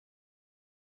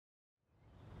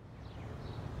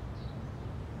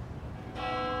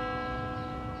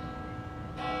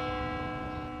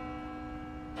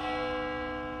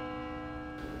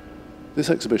This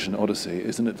exhibition, Odyssey,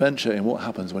 is an adventure in what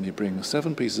happens when you bring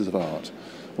 7 pieces of art,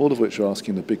 all of which are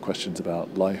asking the big questions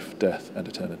about life, death and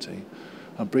eternity,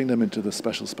 and bring them into the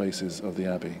special spaces of the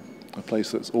Abbey, a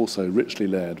place that's also richly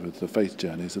layered with the faith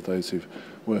journeys of those who've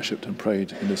worshipped and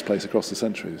prayed in this place across the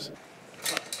centuries.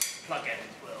 Plug in as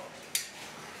well.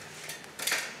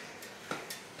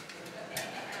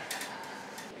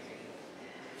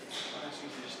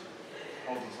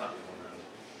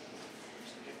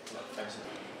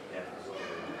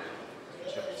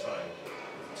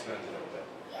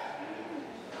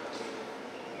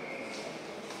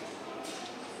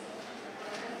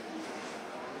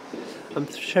 I'm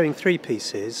showing 3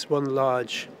 pieces, one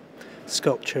large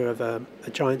sculpture of a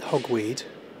giant hogweed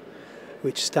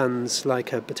which stands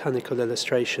like a botanical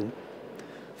illustration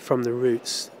from the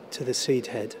roots to the seed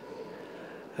head.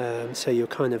 So your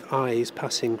kind of eyes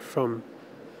passing from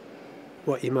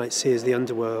what you might see as the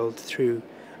underworld through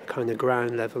a kind of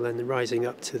ground level and rising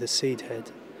up to the seed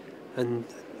head. And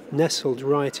nestled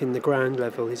right in the ground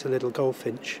level is a little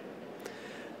goldfinch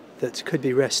that could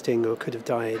be resting or could have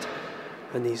died,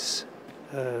 and he's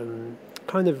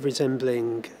kind of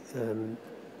resembling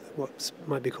what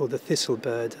might be called the thistle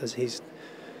bird, as he's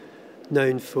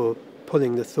known for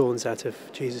pulling the thorns out of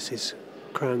Jesus'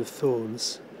 crown of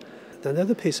thorns.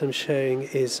 Another piece I'm showing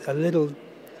is a little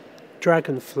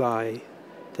dragonfly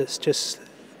that's just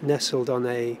nestled on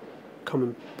a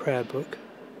common prayer book,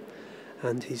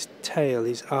 and his tail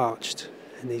is arched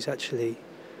and he's actually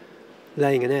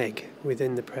laying an egg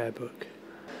within the prayer book.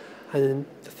 And then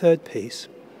the third piece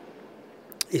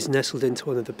is nestled into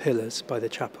one of the pillars by the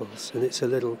chapels, and it's a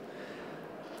little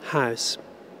house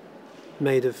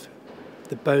made of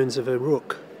the bones of a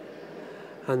rook,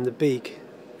 and the beak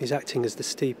is acting as the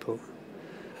steeple.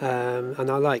 And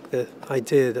I like the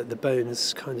idea that the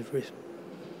bones kind of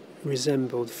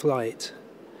resembled flight,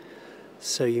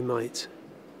 so you might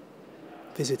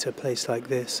visit a place like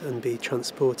this and be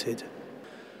transported.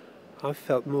 I've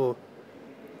felt more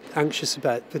anxious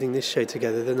about putting this show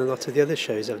together than a lot of the other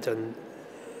shows I've done.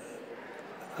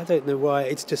 I don't know why,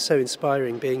 it's just so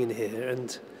inspiring being in here,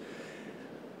 and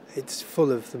it's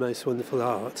full of the most wonderful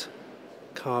art,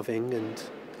 carving and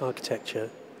architecture,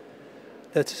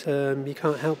 that you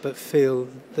can't help but feel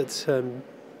that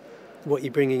what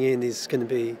you're bringing in is going to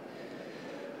be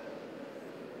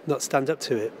not stand up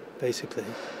to it, basically.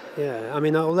 Yeah, I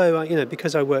mean, although,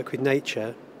 because I work with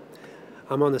nature,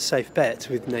 I'm on a safe bet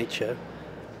with nature,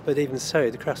 but even so,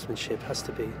 the craftsmanship has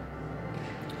to be,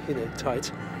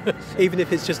 tight, even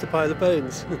if it's just a pile of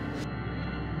bones.